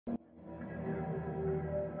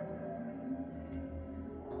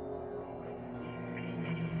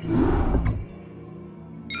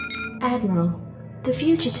Admiral, the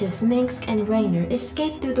fugitives Minsk and Raynor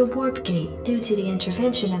escaped through the warp gate due to the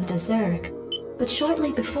intervention of the Zerg. But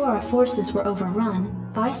shortly before our forces were overrun,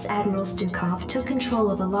 Vice Admiral Stukov took control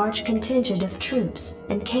of a large contingent of troops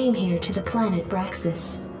and came here to the planet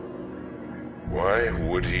Braxis. Why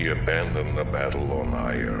would he abandon the battle on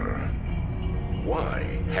Aiur? Why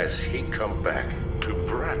has he come back to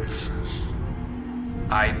Braxis?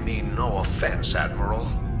 I mean no offense, Admiral,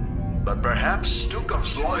 but perhaps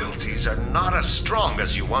Stukov's loyalties are not as strong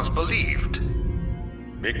as you once believed.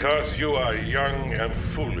 Because you are young and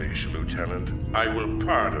foolish, Lieutenant, I will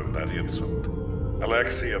pardon that insult.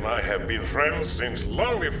 Alexei and I have been friends since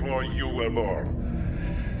long before you were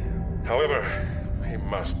born. However, he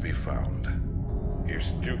must be found. If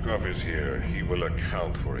Stukov is here, he will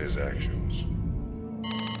account for his actions.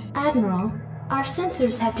 Admiral, our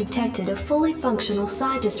sensors have detected a fully functional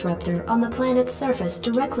psi disruptor on the planet's surface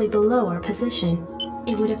directly below our position.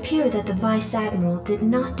 It would appear that the Vice Admiral did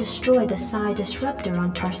not destroy the psi disruptor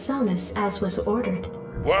on Tarsonis as was ordered.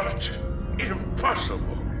 What?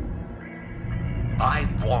 Impossible! I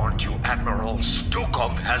warned you, Admiral.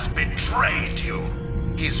 Stukov has betrayed you.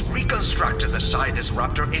 He's reconstructed the psi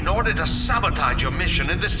disruptor in order to sabotage your mission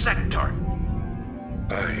in this sector.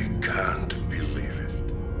 I can't believe it.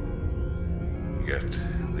 Yet,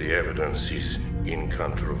 the evidence is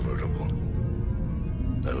incontrovertible.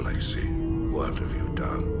 Alexei, what have you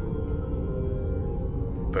done?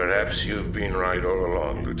 Perhaps you've been right all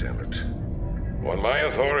along, Lieutenant. On my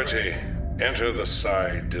authority, enter the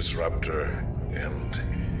psi disruptor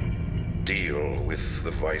and deal with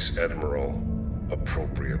the Vice Admiral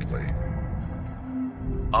appropriately.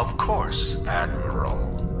 Of course,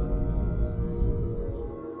 Admiral.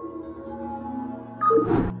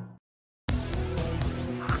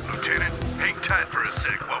 Lieutenant, hang tight for a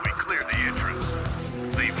sec while we clear the entrance.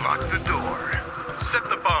 They've locked the door. Set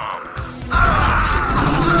the bomb.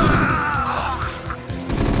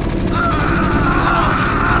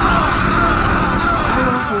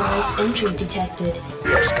 Unauthorized entry detected.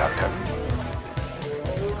 Yes, Captain.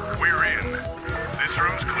 We're in. This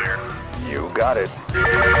room's clear. You got it.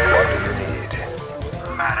 What do you need?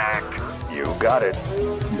 Medic. You got it.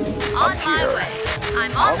 On here. my way.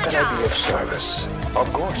 I'm How on the can job. I be of service?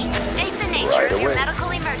 Of course. State the nature Right of your away.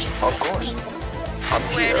 medical emergency. Of course. I'm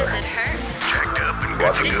Where here. does it hurt? Checked up and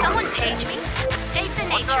What good to Did go. someone page me? State the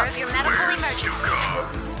nature of your medical Where's emergency.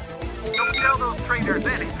 Stukov? Don't tell those traitors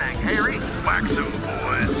anything, Harry. Whack some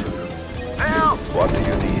boys. Help! What do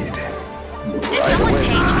you need? Did Right someone away.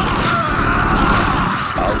 page me?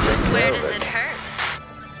 I'll take care Where of does it. it hurt?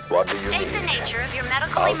 What do you State need? the nature of your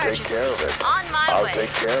medical I'll emergency. take care of it. On my I'll way. take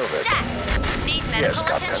care of it. Stat. Need medical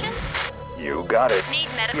Captain. attention? You got it. Need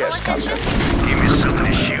medical Yes, attention? Captain. Give me something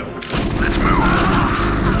to shoot. Let's move.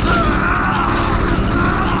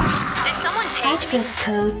 Did someone page me? Access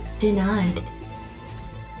code denied.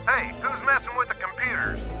 Hey, who's messing with the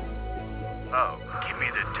computers? Oh, Give me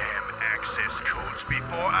the damn access codes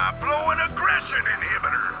before I blow an aggression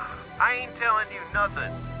inhibitor. I ain't telling you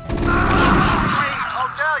nothing. Wait,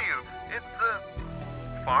 I'll tell you.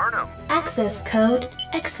 It's, Farnham. Access code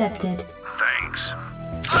accepted. Thanks.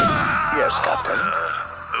 Yes, Captain.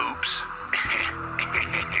 Oops.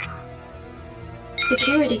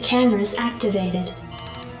 Security cameras activated.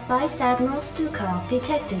 Vice Admiral Stukov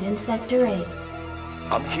detected in Sector 8.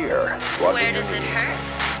 I'm here. What Where do you does it need?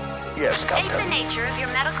 hurt? Yes, State the Captain. nature of your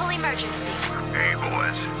medical emergency. Hey,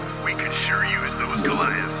 boys. We could sure use those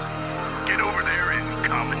Goliaths. Get over there and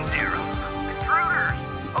commandeer them. Intruders!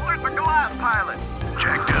 Alert the Goliath pilot!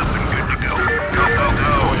 Jacked up and good to go. Go, go,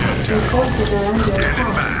 go. Your forces are under Standing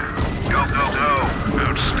attack. by. Go, go, go.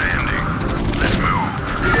 Outstanding. Let's move.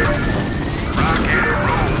 Rock and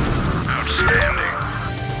roll. Outstanding.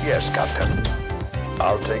 Yes, Captain.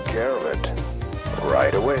 I'll take care of it.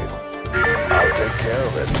 Right away. I'll take care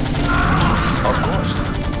of it. Of course.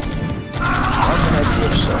 How can I be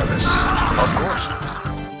of service? Of course.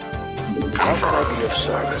 How can I be of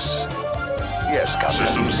service? Yes, Captain.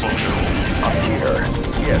 Systems functional. I'm here.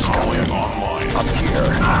 Yes, Calling Captain. online. I'm here.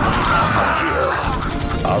 I'm here.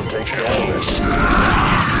 I'll take care of it.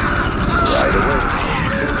 Right away.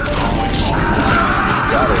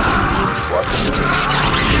 Got it. What do you need?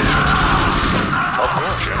 Of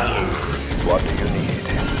course. What do you need?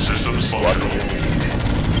 Systems What do you need?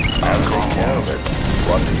 I'll take care of it.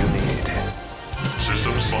 What do you need?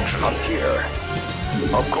 Systems functional. I'm here.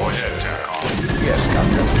 Of Go course. ahead, Terran. Yes,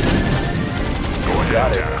 Captain. Go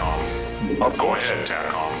Got ahead, it. Terran. Of Go course. ahead,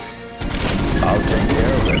 Terran. I'll take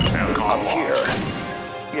care of it. Terran I'm locked. here.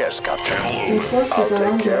 Yes, Captain. Channel Your open. forces I'll are take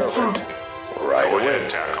under care of attack. it. Right Go away. ahead,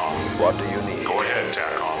 Terran. What do you need? Go ahead,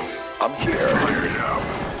 Terran. I'm here. Fired up.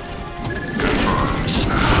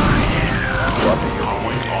 What do you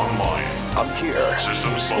Comlink online. I'm here.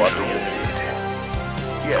 Systems What do you functional.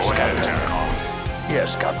 need? Yes, Go ahead, Captain. Terran.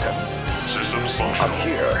 Yes, Captain. Systems I'm functional.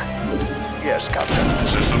 here. Yes, Captain.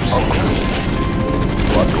 Systems Of course. functional.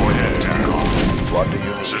 What do Go you ahead, need? Terran. What do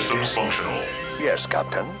you need? Systems functional. Yes,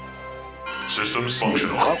 Captain. Systems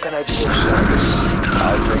functional. How can I be of service?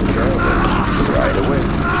 I'll take care of it. Right away.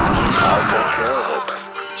 I'll take care of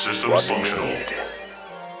it. Systems What do you functional. need?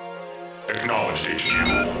 Acknowledged,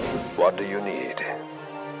 HQ. What do you need?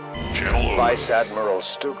 Channel over. Vice Admiral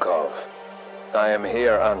Stukov, I am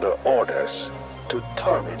here under orders to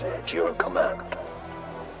terminate your command.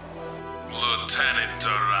 Lieutenant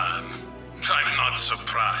Terran, I'm not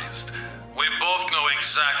surprised. We both know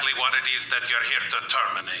exactly what it is that you're here to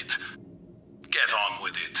terminate. Get on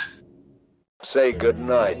with it. Say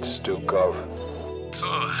goodnight, Stukov. To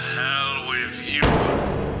hell with you.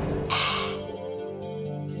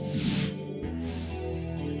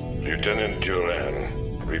 Lieutenant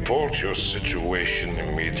Duran, report your situation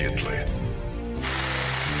immediately.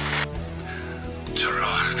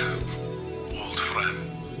 Gerard, old friend,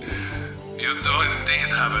 you do indeed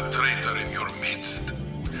have a traitor in your midst.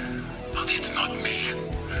 But it's not me.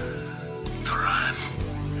 Terran.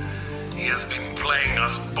 He has been playing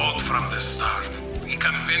us both from the start. He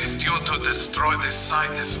convinced you to destroy this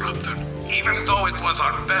side disruptor, even though it was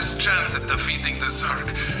our best chance at defeating the Zerg.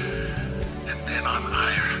 And then on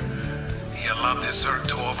Ire, he allowed the Zerg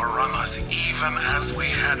to overrun us even as we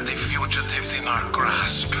had the fugitives in our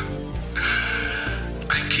grasp.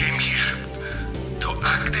 I came here to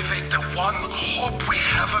activate the one hope we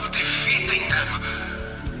have of defeating them.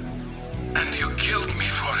 And you killed me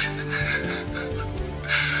for it.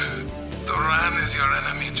 Terran is your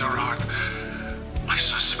enemy, Gerard. I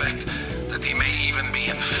suspect that he may even be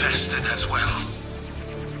infested as well.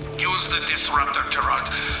 Use the disruptor, Gerard.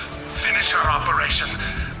 Finish our operation.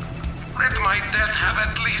 Let my death have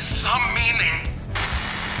at least some meaning.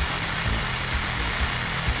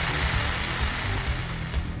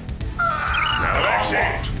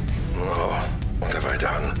 Alexei! Oh, what have I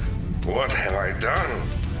done? What have I done?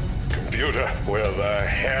 Computer, where the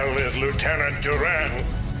hell is Lieutenant Duran?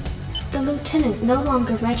 The lieutenant no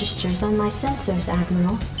longer registers on my sensors,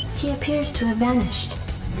 Admiral. He appears to have vanished.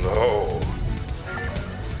 No.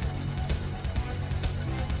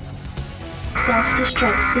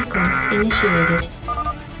 Self-destruct sequence initiated.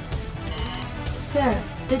 Sir,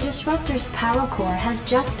 the disruptor's power core has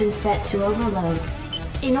just been set to overload.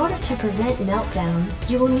 In order to prevent meltdown,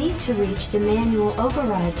 you will need to reach the manual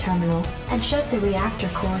override terminal and shut the reactor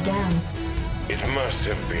core down. It must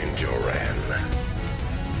have been Duran.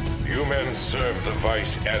 You men serve the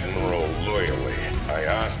Vice Admiral loyally. I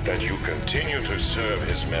ask that you continue to serve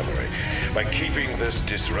his memory by keeping this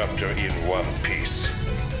disruptor in one piece.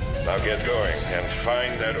 Now get going and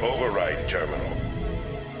find that override terminal.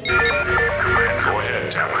 Go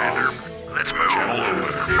ahead, Commander. Let's move. Channel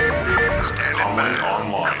over. Standing by.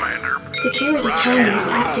 Online. Commander. Security cameras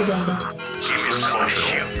activated. Give me something to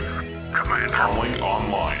shoot. Commander. Comlink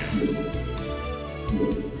online.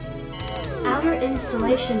 Outer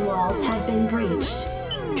installation walls had been breached,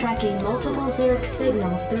 tracking multiple Zerg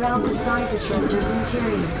signals throughout the side disruptor's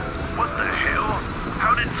interior. What the hell?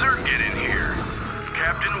 How did Zerg get in here?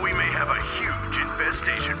 Captain, we may have a huge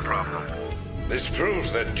infestation problem. This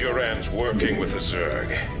proves that Duran's working with the Zerg.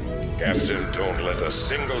 Captain, don't let a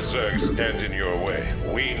single Zerg stand in your way.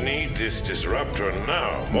 We need this disruptor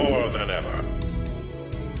now more than ever.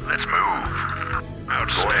 Let's move.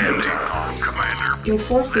 Outstanding, Commander. Your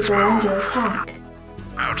forces are under attack.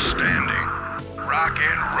 Outstanding. Rock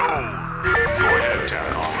and roll. Go ahead,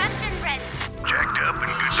 Terran. Captain ready. Jacked up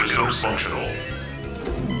and good to go. Systems functional.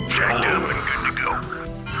 Jacked up and good to go.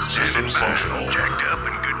 Systems functional. Jacked up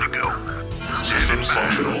and good to go. Systems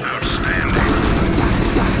functional. Outstanding.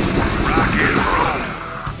 Rock and roll.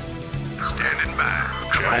 Standing by.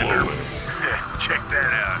 Channel open. Check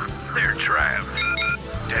that out. They're trapped.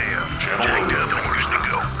 Damn. Channel Jacked up open. and good to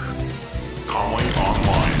go. Comlink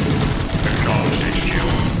online. Acknowledged,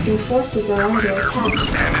 HQ. Your forces are under attack.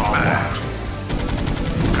 Standing by. Online.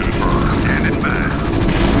 Confirmed. Standing by.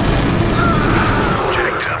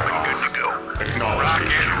 Jacked up and good to go. Acknowledged, Rock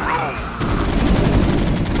HQ. and roll.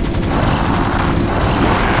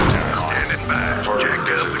 Standing by. Jacked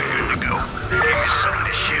up and good to go. Give me something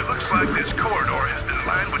to shoot. Looks like this corridor has been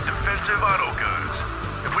lined with defensive autoguns.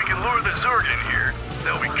 If we can lure the Zerg in here,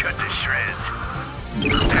 they'll be cut to shreds.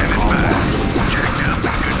 Standing by. Jacked up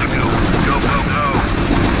and good to go. Go, go, go.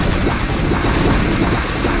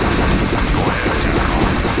 Go ahead,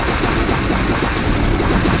 Terran.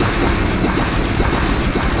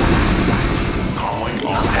 Comlink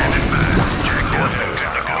online. Standing by. Jacked Go up ahead, and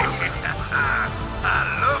good to go. Terran.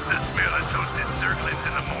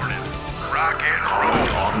 Calling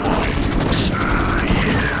online.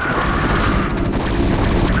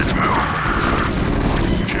 Let's move.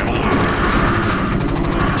 Channel open.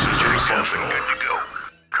 System functional. Good to go.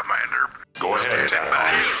 Commander. Go ahead, Standing by.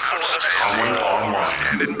 Calling online.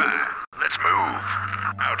 Standing by. Let's move.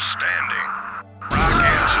 Outstanding.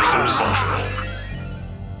 Systems functional.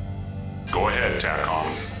 Go ahead, TACOM.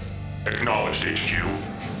 Acknowledged, HQ.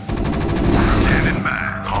 Standing by.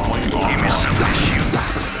 Comlink Give me online. something to shoot.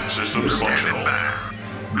 Systems Standing functional. by.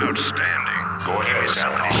 Outstanding. Go Give me ahead,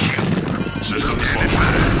 something to TACOM. shoot. Systems Standing functional. by.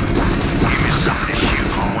 Give me something to shoot.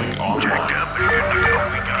 Comlink Jacked online. up and good to go.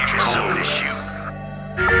 Give me something to shoot.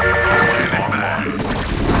 Comlink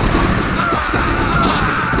online.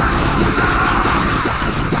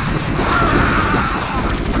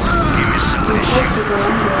 Give me something Your to shoot. forces are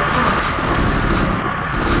under attack.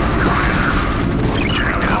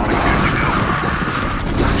 Jacked up and good to go.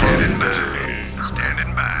 Target designated.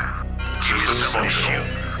 Standing by. Give me Systems something to functional.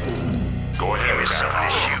 shoot. Go Give ahead, me something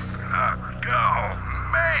to TACOM. shoot. Oh,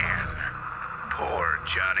 man. Poor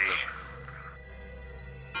Johnny.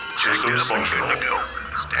 Jacked Systems up and functional. good to go.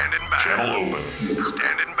 Standing by. Channel open.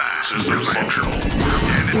 Standing by. Systems functional.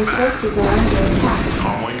 Standing Your by. forces are under attack.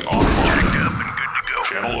 Comlink online. Jacked up and good to go.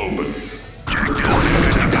 Channel open. Jacked up and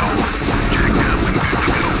good to go. Jacked up and good to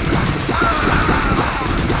go.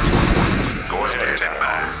 Go ahead, Standing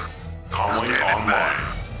by. TACOM. Comlink Standing by. online.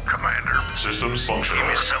 Commander, Systems give functional.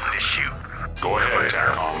 me something to shoot. Go ahead,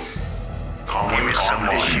 TACOM. Give me Comlink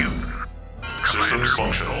something to online. shoot. Systems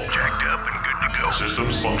functional. Jacked up and good to go.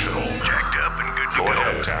 Systems functional. Jacked up and good to Go go.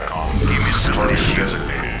 ahead, TACOM. Give me something to Target shoot.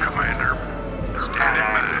 designated. Commander, standing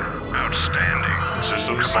by. Outstanding.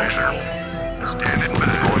 Systems Commander, functional. standing by.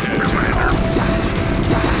 Go ahead, Commander,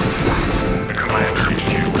 Commander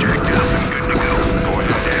HQ. jacked up and good to go. Go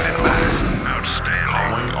ahead, Standing by. Outstanding.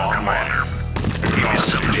 Comlink online. Commander, give me Acknowledged,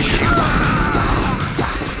 something to HQ. shoot.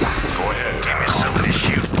 Go ahead, Give me TACOM. something to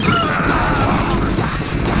shoot.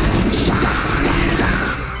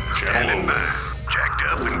 Channel Standing open. by. Jacked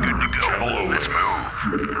up and good to go. Channel open. Let's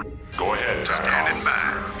move. Go ahead, Standing TACOM. by.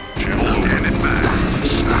 Channel open. Standing by.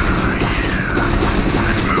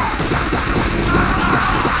 Let's move.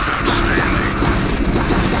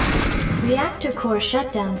 Outstanding. Reactor core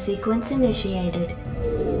shutdown sequence initiated.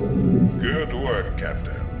 Good work,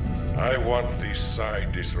 Captain. I want the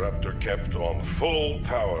side disruptor kept on full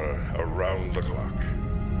power around the clock.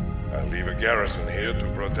 I'll leave a garrison here to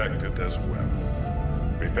protect it as well.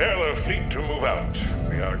 Prepare the fleet to move out.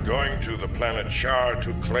 We are going to the planet Char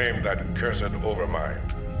to claim that cursed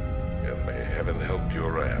overmind. And may heaven help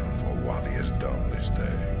Duran for what he has done this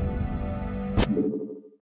day.